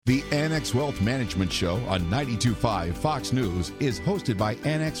The Annex Wealth Management Show on 92.5 Fox News is hosted by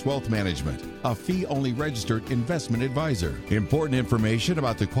Annex Wealth Management, a fee-only registered investment advisor. Important information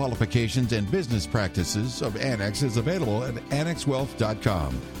about the qualifications and business practices of Annex is available at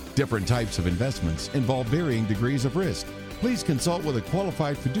annexwealth.com. Different types of investments involve varying degrees of risk. Please consult with a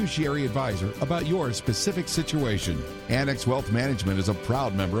qualified fiduciary advisor about your specific situation. Annex Wealth Management is a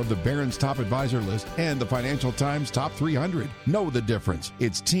proud member of the Barron's Top Advisor List and the Financial Times Top 300. Know the difference.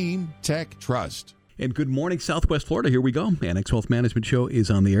 It's Team Tech Trust. And good morning, Southwest Florida. Here we go. Annex Wealth Management Show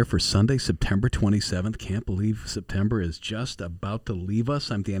is on the air for Sunday, September 27th. Can't believe September is just about to leave us.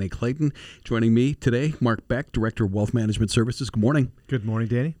 I'm Danny Clayton. Joining me today, Mark Beck, Director of Wealth Management Services. Good morning. Good morning,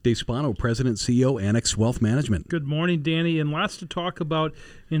 Danny. Dave Spano, President and CEO, Annex Wealth Management. Good morning, Danny. And lots to talk about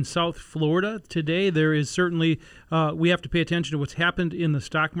in South Florida today. There is certainly, we have to pay attention to what's happened in the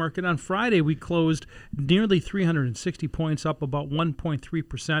stock market. On Friday, we closed nearly 360 points, up about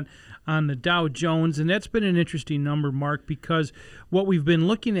 1.3% on the Dow Jones. And that's been an interesting number, Mark, because what we've been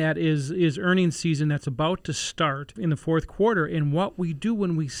looking at is earnings season that's about to start in the fourth quarter. And what we do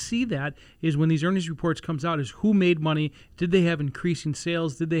when we see that is when these earnings reports comes out is who made money, did they have increasing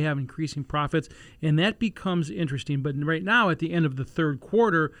sales, did they have increasing profits, and that becomes interesting. But right now, at the end of the third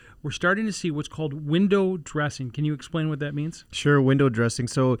quarter, we're starting to see what's called window dressing. Can you explain what that means? Sure, window dressing.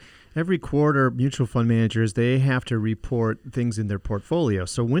 So every quarter, mutual fund managers, they have to report things in their portfolio.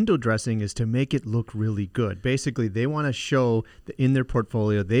 So window dressing is to make it look really good. Basically, they want to show that in their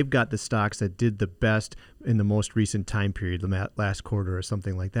portfolio, they've got the stocks that did the best in the most recent time period, the last quarter or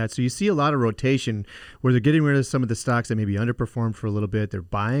something like that. So you see a lot of rotation where they're getting rid of some of the stocks that maybe underperformed for a little bit. They're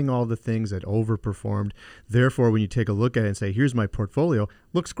buying all the things that overperformed. Therefore, when you take a look at it and say, here's my portfolio,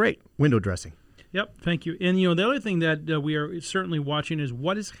 looks great, window dressing. Yep, thank you. And, the other thing that we are certainly watching is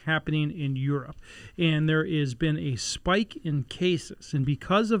what is happening in Europe. And there has been a spike in cases. And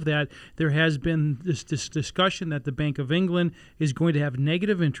because of that, there has been this discussion that the Bank of England is going to have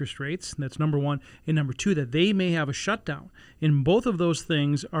negative interest rates. That's number one. And number two, that they may have a shutdown. And both of those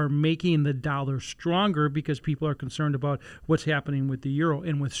things are making the dollar stronger because people are concerned about what's happening with the euro.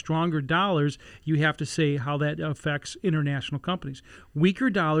 And with stronger dollars, you have to say how that affects international companies. Weaker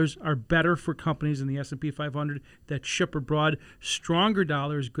dollars are better for companies in the S&P 500 that ship abroad. Stronger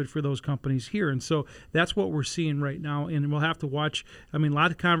dollar is good for those companies here. And so that's what we're seeing right now. And we'll have to watch. A lot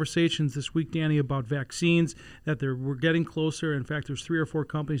of conversations this week, Danny, about vaccines, that we're getting closer. In fact, there's 3 or 4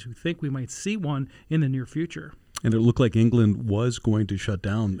 companies who think we might see one in the near future. And it looked like England was going to shut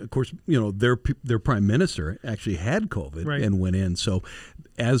down. Of course, their prime minister actually had COVID and went in. So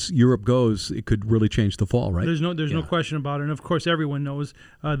as Europe goes, it could really change the fall, right? There's no question about it. And, of course, everyone knows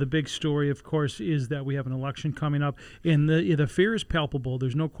the big story, of course, is that we have an election coming up. And the fear is palpable.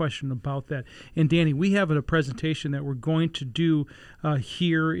 There's no question about that. And, Danny, we have a presentation that we're going to do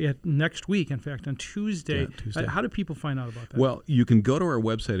here next week, in fact, on Tuesday. Yeah, Tuesday. How do people find out about that? Well, you can go to our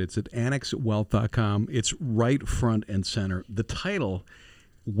website. It's at annexwealth.com. It's right front and center. The title,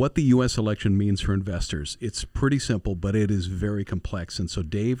 What the U.S. Election Means for Investors. It's pretty simple, but it is very complex. And so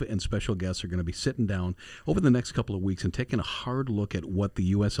Dave and special guests are going to be sitting down over the next couple of weeks and taking a hard look at what the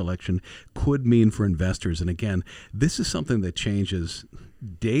U.S. election could mean for investors. And again, this is something that changes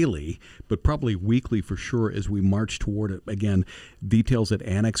daily, but probably weekly for sure as we march toward it. Again, details at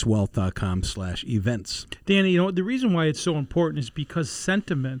annexwealth.com/events. Danny, the reason why it's so important is because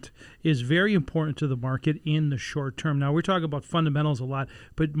sentiment is very important to the market in the short term. Now, we're talking about fundamentals a lot,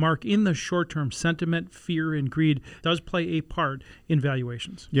 but Mark, in the short term, sentiment, fear, and greed does play a part in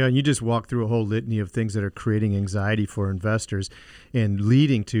valuations. Yeah, and you just walk through a whole litany of things that are creating anxiety for investors and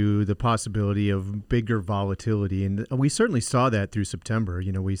leading to the possibility of bigger volatility. And we certainly saw that through September.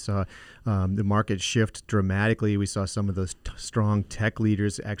 We saw the market shift dramatically. We saw some of those strong tech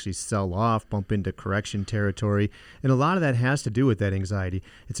leaders actually sell off, bump into correction territory. And a lot of that has to do with that anxiety.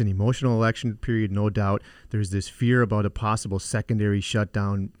 It's an emotional election period, no doubt. There's this fear about a possible secondary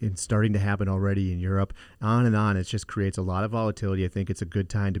shutdown starting to happen already in Europe. On and on. It just creates a lot of volatility. I think it's a good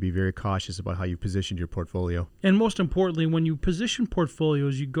time to be very cautious about how you positioned your portfolio. And most importantly, when you position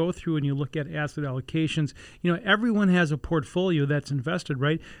portfolios, you go through and you look at asset allocations. Everyone has a portfolio that's invested,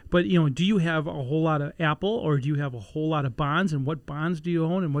 right? But, do you have a whole lot of Apple or do you have a whole lot of bonds? And what bonds do you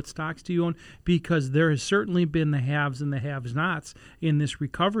own and what stocks do you own? Because there has certainly been the haves and the have-nots in this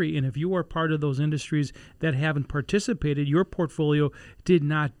recovery. And if you are part of those industries that haven't participated, your portfolio did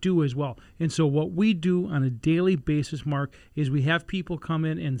not do as well. And so what we do on a daily basis, Mark, is we have people come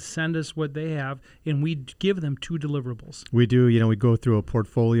in and send us what they have, and we give them 2 deliverables. We do. We go through a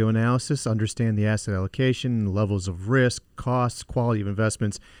portfolio analysis, understand the asset allocation, levels of risk, costs, quality of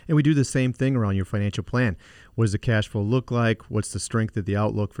investments. And we do the same thing around your financial plan. What does the cash flow look like? What's the strength of the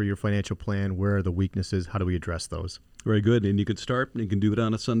outlook for your financial plan? Where are the weaknesses? How do we address those? Very good. And you can start. You can do it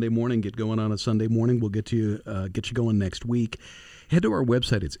on a Sunday morning. Get going on a Sunday morning. We'll get you going next week. Head to our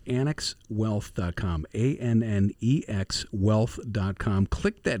website. It's annexwealth.com, ANNEX wealth.com.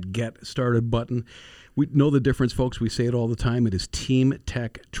 Click that Get Started button. We know the difference, folks. We say it all the time. It is Team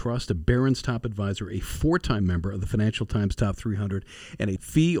Tech Trust, a Barron's top advisor, a 4-time member of the Financial Times Top 300, and a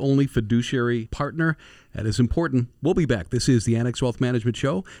fee-only fiduciary partner. That is important. We'll be back. This is the Annex Wealth Management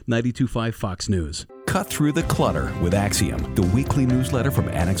Show, 92.5 Fox News. Cut through the clutter with Axiom, the weekly newsletter from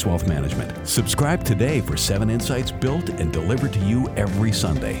Annex Wealth Management. Subscribe today for 7 insights built and delivered to you every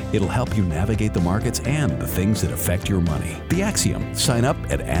Sunday. It'll help you navigate the markets and the things that affect your money. The Axiom. Sign up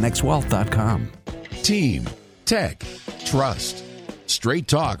at annexwealth.com. Team, Tech, Trust. Straight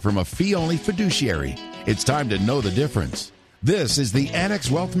talk from a fee-only fiduciary. It's time to know the difference. This is the Annex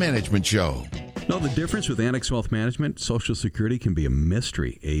Wealth Management Show. No, the difference with Annex Wealth Management, Social Security can be a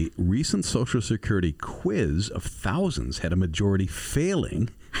mystery. A recent Social Security quiz of thousands had a majority failing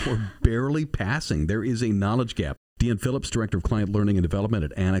or barely passing. There is a knowledge gap. Deanne Phillips, Director of Client Learning and Development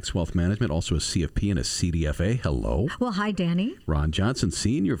at Annex Wealth Management, also a CFP and a CDFA. Hello. Well, hi, Danny. Ron Johnson,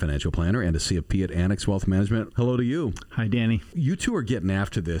 Senior Financial Planner and a CFP at Annex Wealth Management. Hello to you. Hi, Danny. You two are getting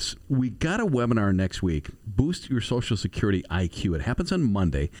after this. We got a webinar next week, Boost Your Social Security IQ. It happens on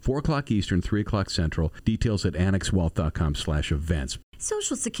Monday, 4 o'clock Eastern, 3 o'clock Central. Details at annexwealth.com/events.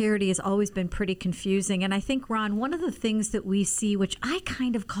 Social Security has always been pretty confusing. And I think, Ron, one of the things that we see, which I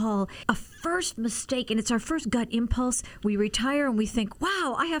kind of call a first mistake, and it's our first gut impulse, we retire and we think,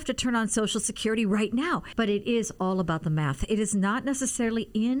 wow, I have to turn on Social Security right now. But it is all about the math. It is not necessarily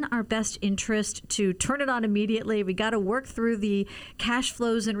in our best interest to turn it on immediately. We got to work through the cash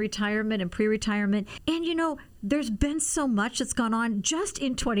flows in retirement and pre-retirement. And, you know, there's been so much that's gone on just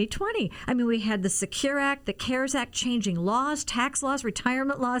in 2020. I mean, we had the Secure Act, the CARES Act, changing laws, tax laws,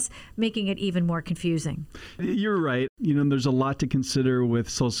 retirement laws, making it even more confusing. You're right. You know, there's a lot to consider with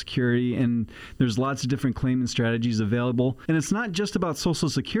Social Security, and there's lots of different claiming strategies available. And it's not just about Social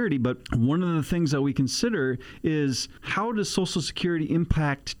Security, but one of the things that we consider is how does Social Security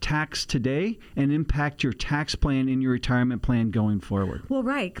impact tax today and impact your tax plan in your retirement plan going forward? Well,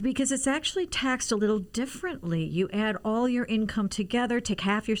 right, because it's actually taxed a little differently. You add all your income together, take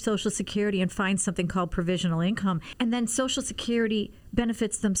half your Social Security and find something called provisional income. And then Social Security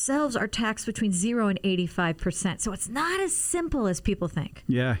benefits themselves are taxed between 0 and 85%. So it's not as simple as people think.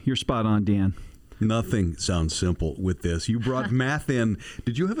 Yeah, you're spot on, Dan. Nothing sounds simple with this. You brought math in.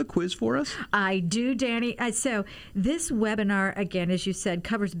 Did you have a quiz for us? I do, Danny. So this webinar, again, as you said,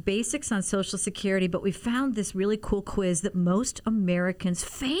 covers basics on Social Security, but we found this really cool quiz that most Americans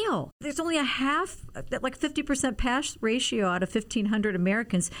fail. There's only a half, like 50% pass ratio out of 1,500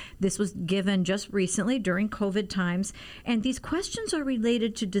 Americans. This was given just recently during COVID times. And these questions are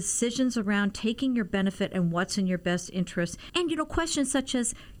related to decisions around taking your benefit and what's in your best interest. And, you know, questions such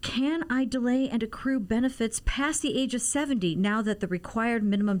as, can I delay and accrue benefits past the age of 70 now that the required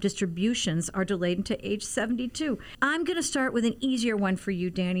minimum distributions are delayed into age 72? I'm going to start with an easier one for you,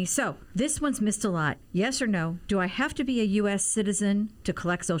 Danny. So this one's missed a lot. Yes or no? Do I have to be a U.S. citizen to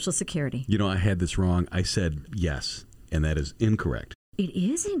collect Social Security? You know, I had this wrong. I said yes, and that is incorrect. It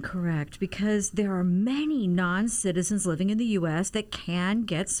is incorrect because there are many non-citizens living in the U.S. that can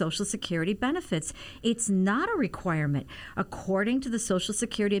get Social Security benefits. It's not a requirement. According to the Social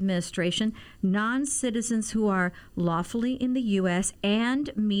Security Administration, non-citizens who are lawfully in the U.S. and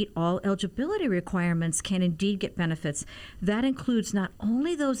meet all eligibility requirements can indeed get benefits. That includes not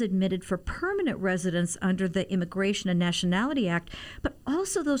only those admitted for permanent residence under the Immigration and Nationality Act, but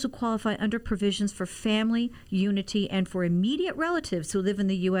also those who qualify under provisions for family, unity, and for immediate relatives who live in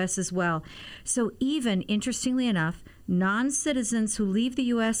the U.S. as well. So even, interestingly enough, non-citizens who leave the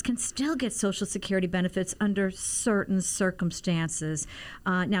U.S. can still get Social Security benefits under certain circumstances.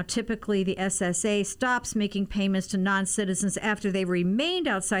 Now, typically, the SSA stops making payments to non-citizens after they've remained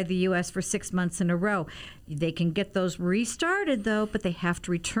outside the U.S. for 6 months in a row. They can get those restarted, though, but they have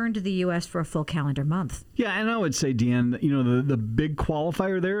to return to the U.S. for a full calendar month. Yeah, and I would say, Deanne, you know, the big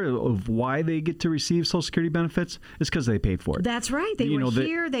qualifier there of why they get to receive Social Security benefits is because they paid for it. That's right. They were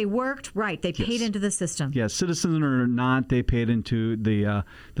here, they worked, right. They paid into the system. Yeah, citizens or not, they paid into the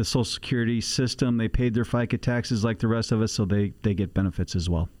Social Security system. They paid their FICA taxes like the rest of us, so they get benefits as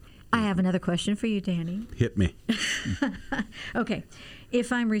well. I have another question for you, Danny. Hit me. Okay.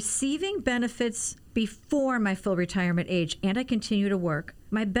 If I'm receiving benefits before my full retirement age and I continue to work,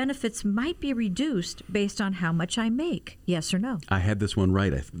 my benefits might be reduced based on how much I make. Yes or no? I had this one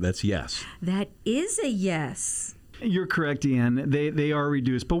right. That's yes. That is a yes. You're correct, Ian. They are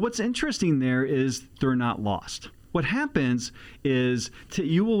reduced. But what's interesting there is they're not lost. What happens is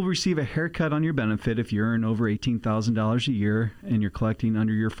you will receive a haircut on your benefit if you earn over $18,000 a year and you're collecting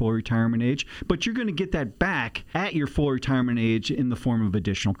under your full retirement age, but you're going to get that back at your full retirement age in the form of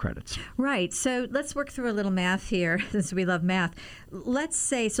additional credits. Right. So let's work through a little math here, since we love math. Let's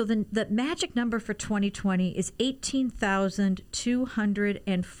say, so the magic number for 2020 is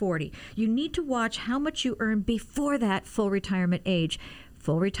 $18,240. You need to watch how much you earn before that full retirement age.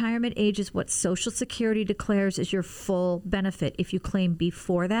 Full retirement age is what Social Security declares is your full benefit. If you claim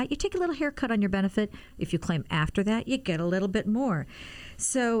before that, you take a little haircut on your benefit. If you claim after that, you get a little bit more.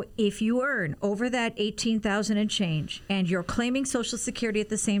 So if you earn over that $18,000 and change, and you're claiming Social Security at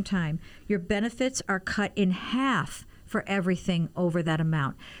the same time, your benefits are cut in half for everything over that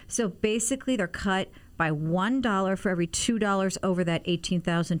amount. So basically, they're cut by $1 for every $2 over that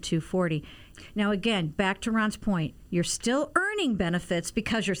 $18,240. Now, again, back to Ron's point, you're still earning benefits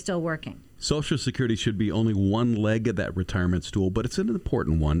because you're still working. Social Security should be only one leg of that retirement stool, but it's an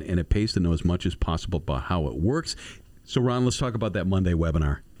important one, and it pays to know as much as possible about how it works. So, Ron, let's talk about that Monday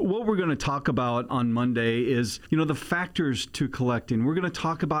webinar. What we're going to talk about on Monday is, the factors to collecting. We're going to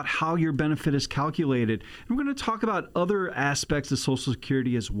talk about how your benefit is calculated. And we're going to talk about other aspects of Social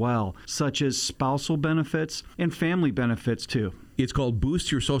Security as well, such as spousal benefits and family benefits, too. It's called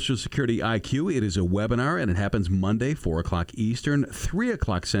Boost Your Social Security IQ. It is a webinar, and it happens Monday, 4 o'clock Eastern, 3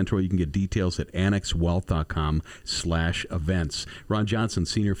 o'clock Central. You can get details at annexwealth.com/events. Ron Johnson,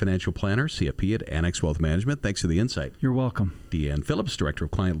 Senior Financial Planner, CFP at Annex Wealth Management. Thanks for the insight. You're welcome. Deanne Phillips, Director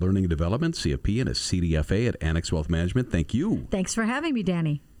of Client Learning and Development, CFP and a CDFA at Annex Wealth Management. Thank you. Thanks for having me,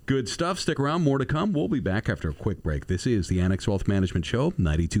 Danny. Good stuff. Stick around. More to come. We'll be back after a quick break. This is the Annex Wealth Management Show,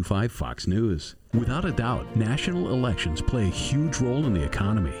 92.5 Fox News. Without a doubt, national elections play a huge role in the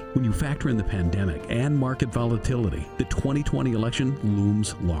economy. When you factor in the pandemic and market volatility, the 2020 election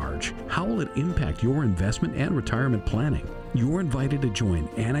looms large. How will it impact your investment and retirement planning? You're invited to join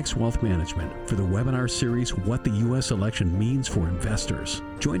Annex Wealth Management for the webinar series, What the U.S. Election Means for Investors.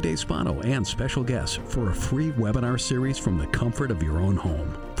 Join Dave Spano and special guests for a free webinar series from the comfort of your own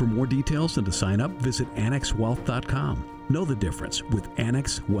home. For more details and to sign up, visit annexwealth.com. Know the difference with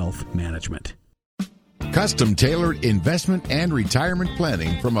Annex Wealth Management. Custom-tailored investment and retirement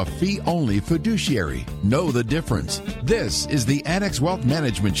planning from a fee-only fiduciary. Know the difference. This is the Annex Wealth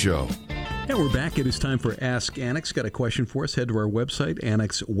Management Show. And we're back. It is time for Ask Annex. Got a question for us? Head to our website,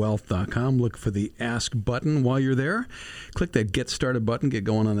 annexwealth.com. Look for the Ask button while you're there. Click that Get Started button. Get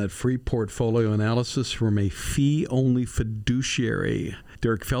going on that free portfolio analysis from a fee-only fiduciary.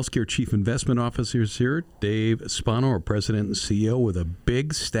 Derek Felsky, our Chief Investment Officer, is here. Dave Spano, our President and CEO, with a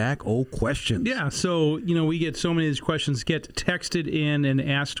big stack of questions. Yeah, so, we get so many of these questions get texted in and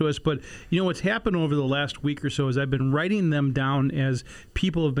asked to us. But, what's happened over the last week or so is I've been writing them down as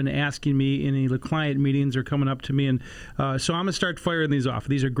people have been asking me in the client meetings or coming up to me. And so I'm going to start firing these off.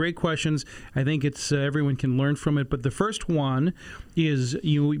 These are great questions. I think it's everyone can learn from it. But the first one is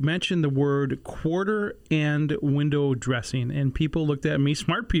you mentioned the word quarter end window dressing. And people looked at me,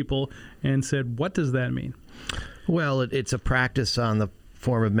 smart people, and said, what does that mean? Well, it's a practice on the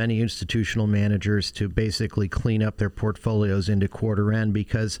form of many institutional managers to basically clean up their portfolios into quarter end,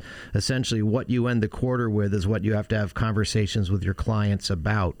 because essentially what you end the quarter with is what you have to have conversations with your clients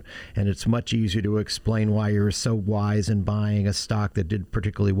about. And it's much easier to explain why you're so wise in buying a stock that did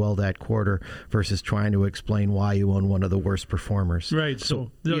particularly well that quarter versus trying to explain why you own one of the worst performers. Right. So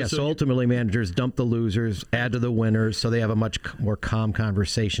ultimately managers dump the losers, add to the winners, so they have a much more calm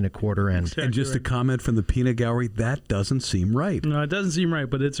conversation at quarter end. Exactly. And just a comment from the peanut gallery, that doesn't seem right. No, it doesn't seem right,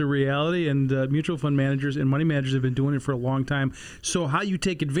 but it's a reality, and mutual fund managers and money managers have been doing it for a long time. So how you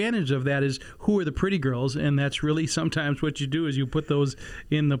take advantage of that is who are the pretty girls, and that's really sometimes what you do is you put those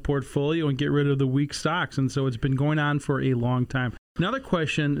in the portfolio and get rid of the weak stocks, and so it's been going on for a long time. Another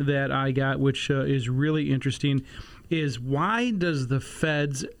question that I got, which is really interesting, is why does the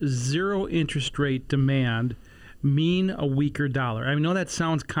Fed's zero interest rate demand mean a weaker dollar? I know that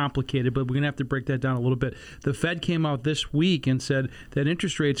sounds complicated, but we're going to have to break that down a little bit. The Fed came out this week and said that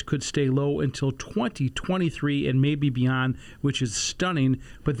interest rates could stay low until 2023 and maybe beyond, which is stunning.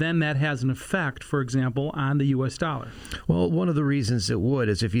 But then that has an effect, for example, on the U.S. dollar. Well, one of the reasons it would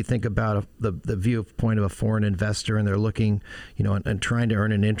is if you think about the viewpoint of a foreign investor, and they're looking, and trying to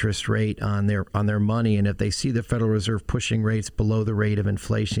earn an interest rate on their money, and if they see the Federal Reserve pushing rates below the rate of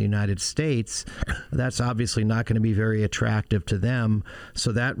inflation in the United States, that's obviously not going going to be very attractive to them.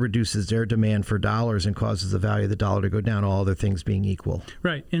 So that reduces their demand for dollars and causes the value of the dollar to go down, all other things being equal.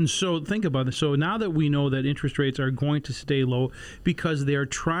 Right. And so think about this. So now that we know that interest rates are going to stay low because they're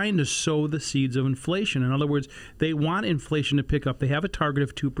trying to sow the seeds of inflation. In other words, they want inflation to pick up. They have a target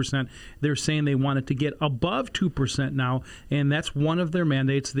of 2%. They're saying they want it to get above 2% now, and that's one of their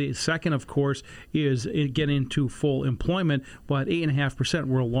mandates. The second, of course, is getting to full employment. But 8.5%,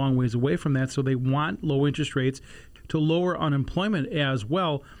 we're a long ways away from that. So they want low interest rates to lower unemployment as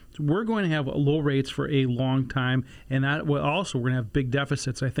well. So we're going to have low rates for a long time, and that will also we're going to have big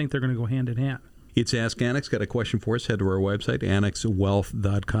deficits. I think they're going to go hand in hand. It's Ask Annex. Got a question for us? Head to our website,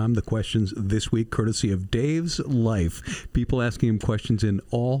 annexwealth.com. The questions this week, courtesy of Dave's Life. People asking him questions in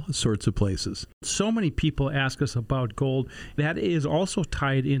all sorts of places. So many people ask us about gold. That is also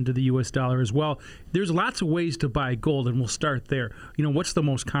tied into the U.S. dollar as well. There's lots of ways to buy gold, and we'll start there. What's the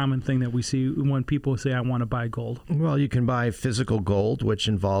most common thing that we see when people say, I want to buy gold? Well, you can buy physical gold, which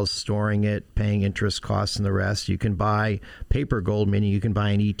involves storing it, paying interest costs, and the rest. You can buy paper gold, meaning you can buy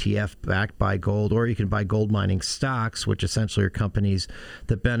an ETF backed by gold, or you can buy gold mining stocks, which essentially are companies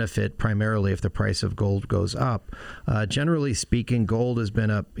that benefit primarily if the price of gold goes up. Generally speaking, gold has been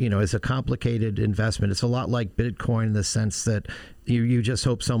is a complicated investment. It's a lot like Bitcoin in the sense that you just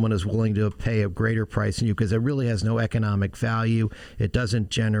hope someone is willing to pay a greater price than you, because it really has no economic value. It doesn't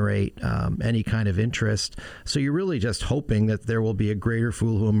generate any kind of interest. So you're really just hoping that there will be a greater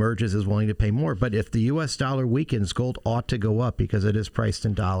fool who emerges as willing to pay more. But if the U.S. dollar weakens, gold ought to go up because it is priced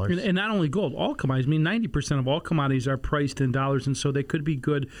in dollars. And not only gold, all commodities. 90% of all commodities are priced in dollars, and so they could be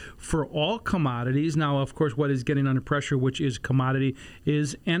good for all commodities. Now, of course, what is getting under pressure, which is commodity,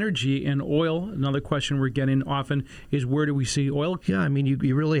 is energy and oil. Another question we're getting often is, where do we see oil? Yeah,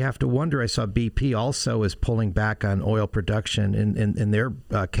 you really have to wonder. I saw BP also is pulling back on oil production in their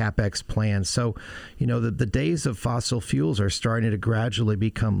CapEx plans. So, the days of fossil fuels are starting to gradually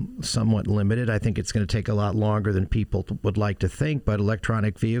become somewhat limited. I think it's going to take a lot longer than people would like to think, but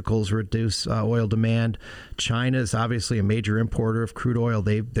electronic vehicles reduce oil demand. China is obviously a major importer of crude oil.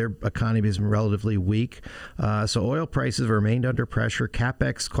 Their economy has been relatively weak. So oil prices have remained under pressure.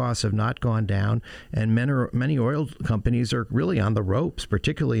 CapEx costs have not gone down, and many oil companies are really on the ropes,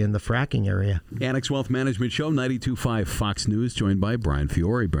 particularly in the fracking area. Annex Wealth Management Show, 92.5 Fox News, joined by Bryan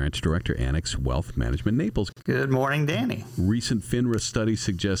Fiore, Branch Director, Annex Wealth Management, Naples. Good morning, Danny. Recent FINRA study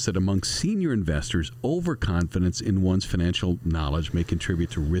suggests that among senior investors, overconfidence in one's financial knowledge may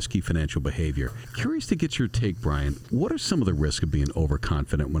contribute to risky financial behavior. Curious to get your take, Bryan. What are some of the risks of being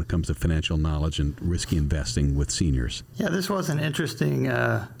overconfident when it comes to financial knowledge and risky investing with seniors? Yeah, this was an interesting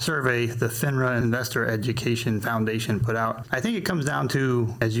survey the FINRA Investor Education Foundation put out. I think it comes down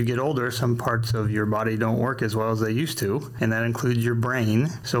to, as you get older, some parts of your body don't work as well as they used to, and that includes your brain.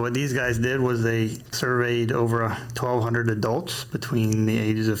 So what these guys did was they surveyed over 1,200 adults between the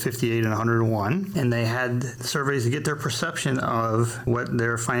ages of 58 and 101, and they had surveys to get their perception of what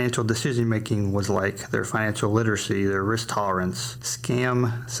their financial decision-making was like, their financial literacy, their risk tolerance,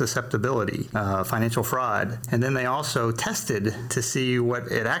 scam susceptibility, financial fraud. And then they also tested to see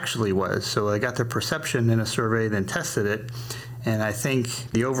what it actually was. So they got their perception in a survey, then tested it. And I think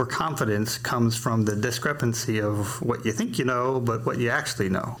the overconfidence comes from the discrepancy of what you think you know, but what you actually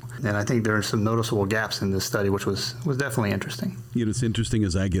know. And I think there are some noticeable gaps in this study, which was definitely interesting. It's interesting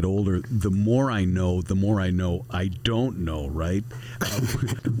as I get older, the more I know I don't know, right?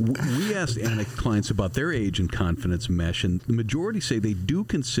 We asked Annex clients about their age and confidence mesh, and the majority say they do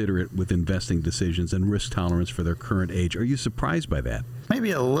consider it with investing decisions and risk tolerance for their current age. Are you surprised by that?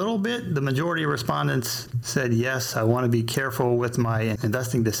 Maybe a little bit. The majority of respondents said, yes, I want to be careful with my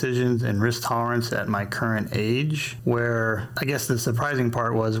investing decisions and risk tolerance at my current age, where I guess the surprising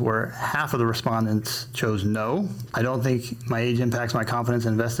part was where half of the respondents chose no. I don't think my age impacts my confidence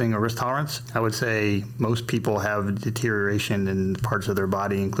in investing or risk tolerance. I would say most people have deterioration in parts of their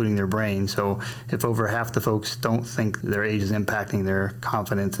body, including their brain. So if over half the folks don't think their age is impacting their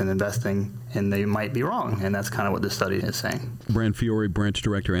confidence in investing, and they might be wrong, and that's kind of what this study is saying. Bryan Fiore, Branch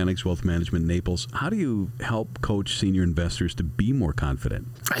Director, Annex Wealth Management, Naples. How do you help coach senior investors to be more confident?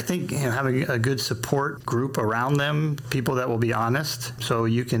 I think having a good support group around them, people that will be honest, so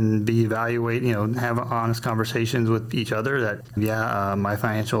you can be evaluating, have honest conversations with each other that, my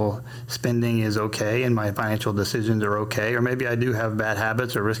financial spending is okay and my financial decisions are okay, or maybe I do have bad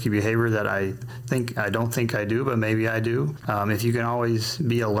habits or risky behavior that I don't think I do, but maybe I do. If you can always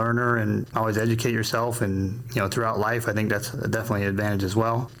be a learner and always educate yourself and, throughout life, I think that's definitely an advantage as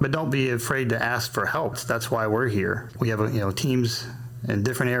well. But don't be afraid to ask for help. That's why we're here. We have, teams in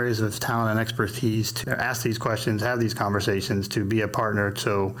different areas of talent and expertise to ask these questions, have these conversations, to be a partner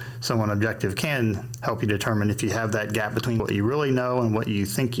so someone objective can help you determine if you have that gap between what you really know and what you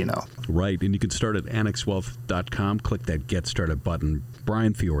think you know. Right, and you can start at annexwealth.com. Click that Get Started button.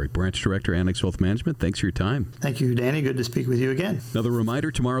 Bryan Fiore, Branch Director, Annex Wealth Management, thanks for your time. Thank you, Danny. Good to speak with you again. Another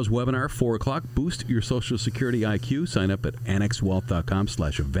reminder, tomorrow's webinar, 4 o'clock, boost your Social Security IQ. Sign up at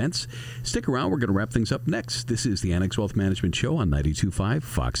annexwealth.com/events. Stick around. We're going to wrap things up next. This is the Annex Wealth Management Show on 92.5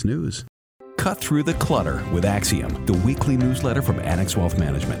 Fox News. Cut through the clutter with Axiom, the weekly newsletter from Annex Wealth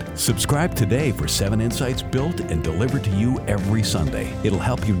Management. Subscribe today for 7 insights built and delivered to you every Sunday. It'll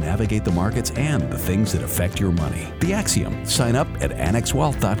help you navigate the markets and the things that affect your money. The Axiom. Sign up at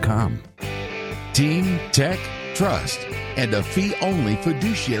annexwealth.com. Team, tech, trust, and a fee-only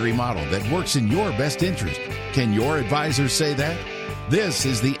fiduciary model that works in your best interest. Can your advisors say that? This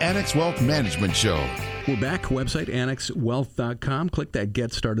is the Annex Wealth Management Show. We're back. Website, annexwealth.com. Click that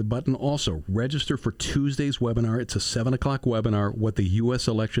Get Started button. Also, register for Tuesday's webinar. It's a 7 o'clock webinar, What the U.S.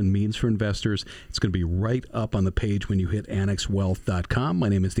 Election Means for Investors. It's going to be right up on the page when you hit annexwealth.com. My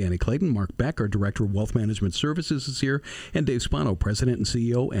name is Danny Clayton. Mark Beck, our Director of Wealth Management Services, is here. And Dave Spano, President and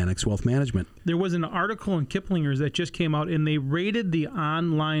CEO, Annex Wealth Management. There was an article in Kiplinger's that just came out, and they rated the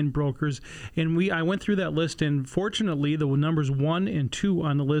online brokers. And I went through that list, and fortunately, the numbers 1 and 2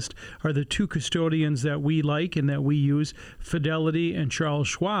 on the list are the 2 custodians that we like and that we use, Fidelity and Charles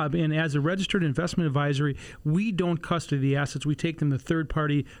Schwab. And as a registered investment advisory, we don't custody the assets. We take them to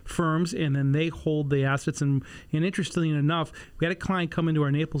third-party firms, and then they hold the assets. And interestingly enough, we had a client come into our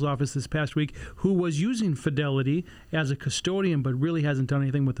Naples office this past week who was using Fidelity as a custodian, but really hasn't done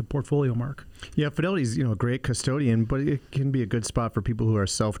anything with the portfolio, Mark. Yeah, Fidelity's a great custodian, but it can be a good spot for people who are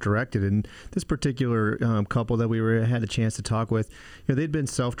self-directed. And this particular couple that had a chance to talk with, they'd been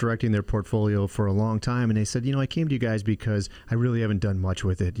self-directing their portfolio for a long time, and they said, I came to you guys because I really haven't done much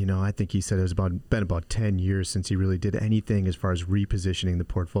with it. I think he said it was been about 10 years since he really did anything as far as repositioning the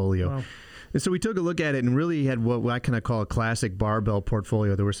portfolio. Wow. And so we took a look at it and really had what I kind of call a classic barbell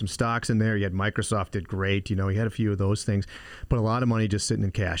portfolio. There were some stocks in there. You had Microsoft did great. He had a few of those things, but a lot of money just sitting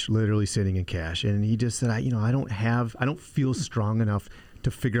in cash, literally sitting in cash. And he just said, I don't feel strong enough to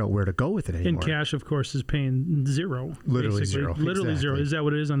figure out where to go with it anymore. And cash, of course, is paying zero. Literally basically. zero. Literally exactly. zero. Is that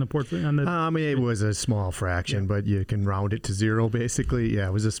what it is on the portfolio? It was a small fraction, but you can round it to zero, basically. Yeah,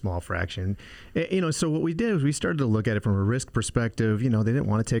 it was a small fraction. So what we did was we started to look at it from a risk perspective. They didn't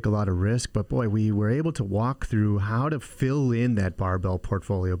want to take a lot of risk, but boy, we were able to walk through how to fill in that barbell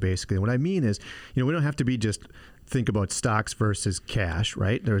portfolio, basically. And what I mean is, we don't have to be just think about stocks versus cash,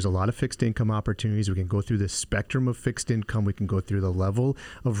 right? There's a lot of fixed income opportunities. We can go through the spectrum of fixed income. We can go through the level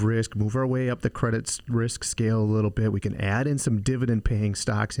of risk, move our way up the credit risk scale a little bit. We can add in some dividend paying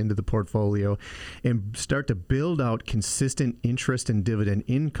stocks into the portfolio and start to build out consistent interest and dividend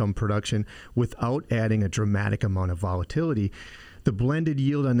income production without adding a dramatic amount of volatility. The blended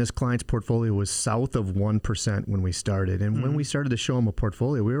yield on this client's portfolio was south of 1% when we started. And when we started to show them a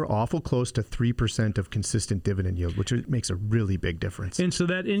portfolio, we were awful close to 3% of consistent dividend yield, which makes a really big difference. And so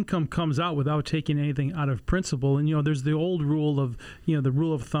that income comes out without taking anything out of principal. And, there's the old rule of, the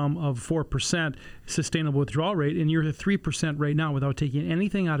rule of thumb of 4% sustainable withdrawal rate. And you're at 3% right now without taking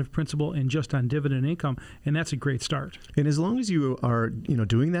anything out of principal and just on dividend income. And that's a great start. And as long as you are,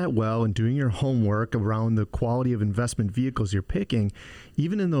 doing that well and doing your homework around the quality of investment vehicles you're picking,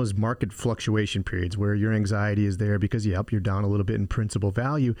 even in those market fluctuation periods where your anxiety is there because, you're down a little bit in principal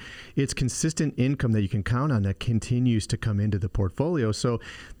value, it's consistent income that you can count on that continues to come into the portfolio. So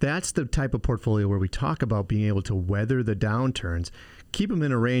that's the type of portfolio where we talk about being able to weather the downturns. Keep them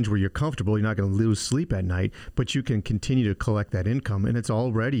in a range where you're comfortable. You're not going to lose sleep at night, but you can continue to collect that income, and it's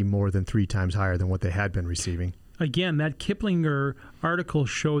already more than 3 times higher than what they had been receiving. Again, that Kiplinger article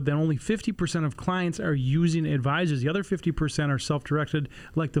showed that only 50% of clients are using advisors. The other 50% are self-directed,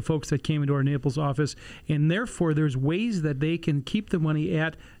 like the folks that came into our Naples office. And therefore, there's ways that they can keep the money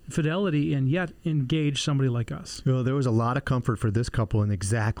at Fidelity and yet engage somebody like us. Well, there was a lot of comfort for this couple in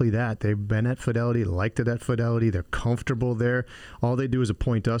exactly that. They've been at Fidelity, liked it at Fidelity. They're comfortable there. All they do is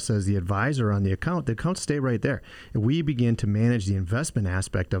appoint us as the advisor on the account. The accounts stay right there. And we begin to manage the investment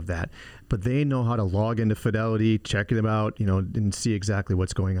aspect of that. But they know how to log into Fidelity, check them out, and see exactly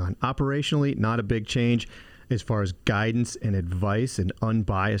what's going on. Operationally, not a big change. As far as guidance and advice and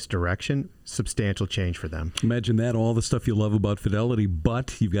unbiased direction, substantial change for them. Imagine that, all the stuff you love about Fidelity,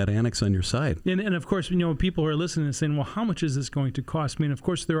 but you've got Annex on your side. And of course, people are listening and saying, well, how much is this going to cost me? And of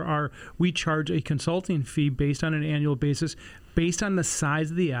course, we charge a consulting fee based on an annual basis, based on the size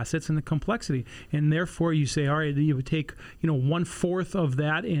of the assets and the complexity. And therefore, you say, all right, you would take 1/4 of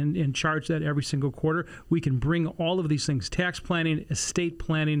that and charge that every single quarter. We can bring all of these things, tax planning, estate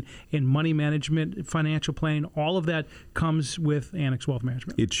planning, and money management, financial planning, all of that comes with Annex Wealth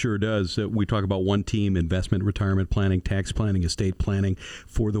Management. It sure does. We talk about one team, investment, retirement planning, tax planning, estate planning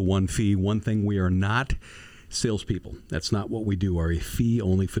for the one fee. One thing we are not salespeople. That's not what we do. Are a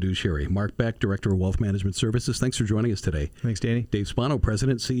fee-only fiduciary. Mark Beck, Director of Wealth Management Services, thanks for joining us today. Thanks, Danny. Dave Spano,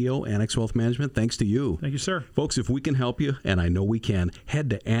 President, CEO, Annex Wealth Management, thanks to you. Thank you, sir. Folks, if we can help you, and I know we can, head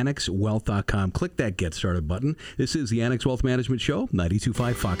to annexwealth.com. Click that Get Started button. This is the Annex Wealth Management Show,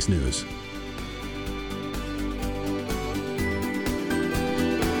 92.5 Fox News.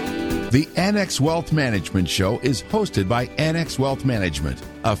 The Annex Wealth Management Show is hosted by Annex Wealth Management,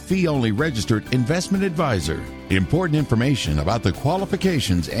 a fee-only registered investment advisor. Important information about the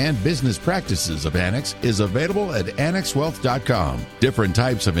qualifications and business practices of Annex is available at annexwealth.com. Different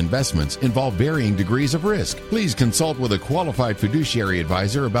types of investments involve varying degrees of risk. Please consult with a qualified fiduciary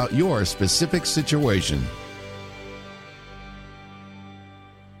advisor about your specific situation.